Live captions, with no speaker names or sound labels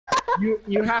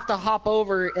You have to hop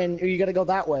over and you gotta go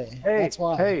that way. Hey, That's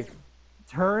why. hey,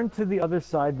 turn to the other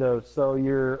side though, so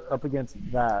you're up against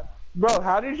that. Bro,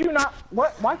 how did you not?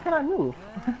 What? Why can't I move?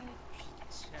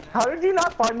 How did you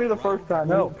not find me the first time?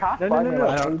 No,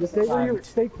 no. Just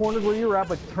Stay cornered where you're at,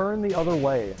 but turn the other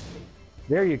way.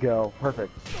 There you go.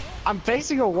 Perfect. I'm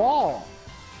facing a wall.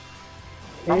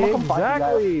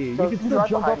 Exactly. You So can he's still right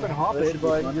jump up behind and me. hop This it, should be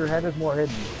but fun. your head is more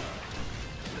hidden.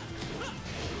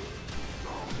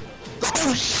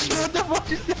 Oh shit! What the fuck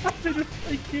just happened with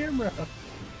the camera?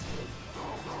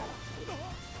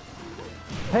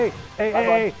 Hey,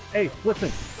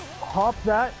 listen. Hop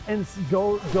that and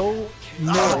go down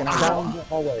the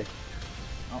hallway.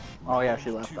 Oh yeah,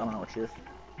 she left. I don't know what she is.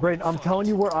 Brayden, I'm telling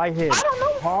you where I hid. I don't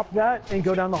know. Hop that and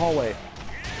go down the hallway.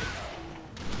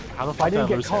 How the fuck I didn't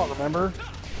did get caught, remember?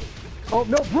 Oh,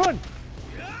 no, run!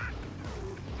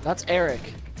 That's Eric.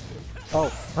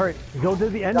 Oh, alright, go to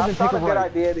the end That's and then not take a a good right.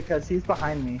 idea because he's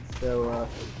behind me. So.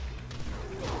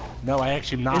 No, I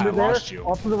actually not. Into I there, lost you.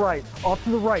 off to the right, off to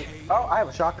the right. Oh, I have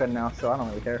a shotgun now, so I don't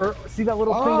really care. See that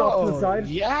little thing off to the side?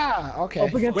 Yeah, okay.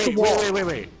 Up against Wait, the wall.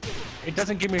 wait. It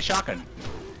doesn't give me a shotgun.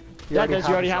 Yeah, because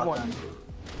you already have one.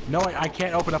 No, I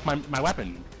can't open up my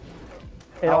weapon.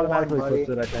 It automatically buddy. puts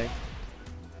it, I think.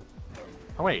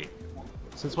 Oh wait.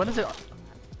 Since when is it?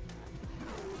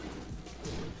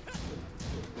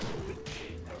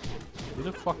 Who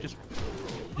the fuck just?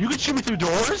 You can shoot me through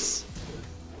doors?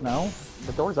 No,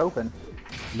 the door's open.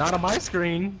 Not on my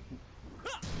screen.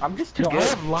 I'm just too No, good.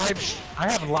 I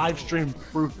have live stream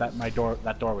proof that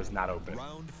that door was not open.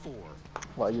 Round 4.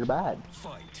 Well, you're bad.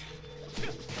 Fight.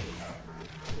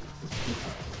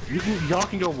 Y'all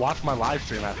can go watch my live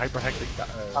stream at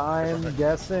Hyperhectic. I'm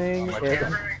guessing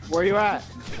it Where you at?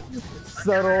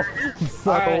 subtle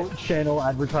Alright. channel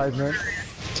advertisement.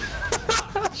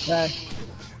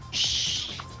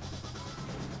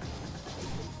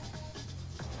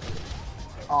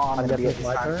 Oh, I'm I gonna guess be at it's this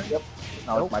my time. turn? Yep.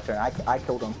 No, Nope. it's my turn. I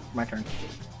killed him. My turn.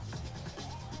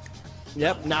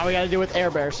 Yep, now we gotta do with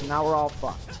Air Bear, so now we're all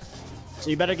fucked. So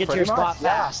you better get to your Pretty spot much,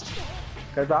 yeah. fast.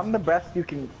 Because I'm the best you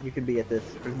can be at this,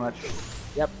 pretty much.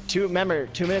 Yep, remember,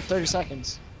 2 minutes, 30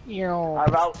 seconds.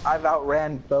 I've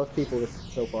outran both people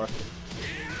so far.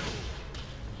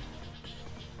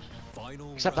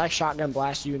 Final Except I shotgun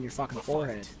blast you in your fucking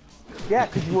forehead. Yeah,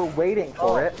 because you were waiting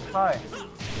for it. Hi.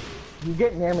 You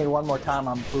get near me one more time,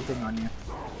 I'm pooping on you.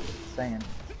 Just saying.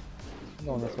 I'm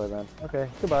going this way then. Okay,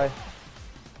 goodbye.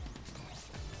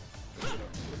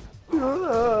 I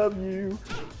love you.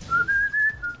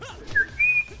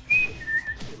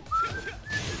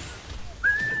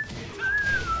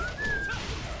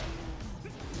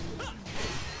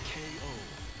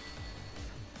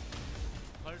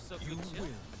 You win.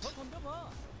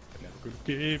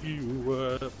 Give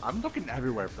you I'm looking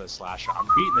everywhere for the slasher. I'm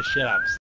beating the shit out of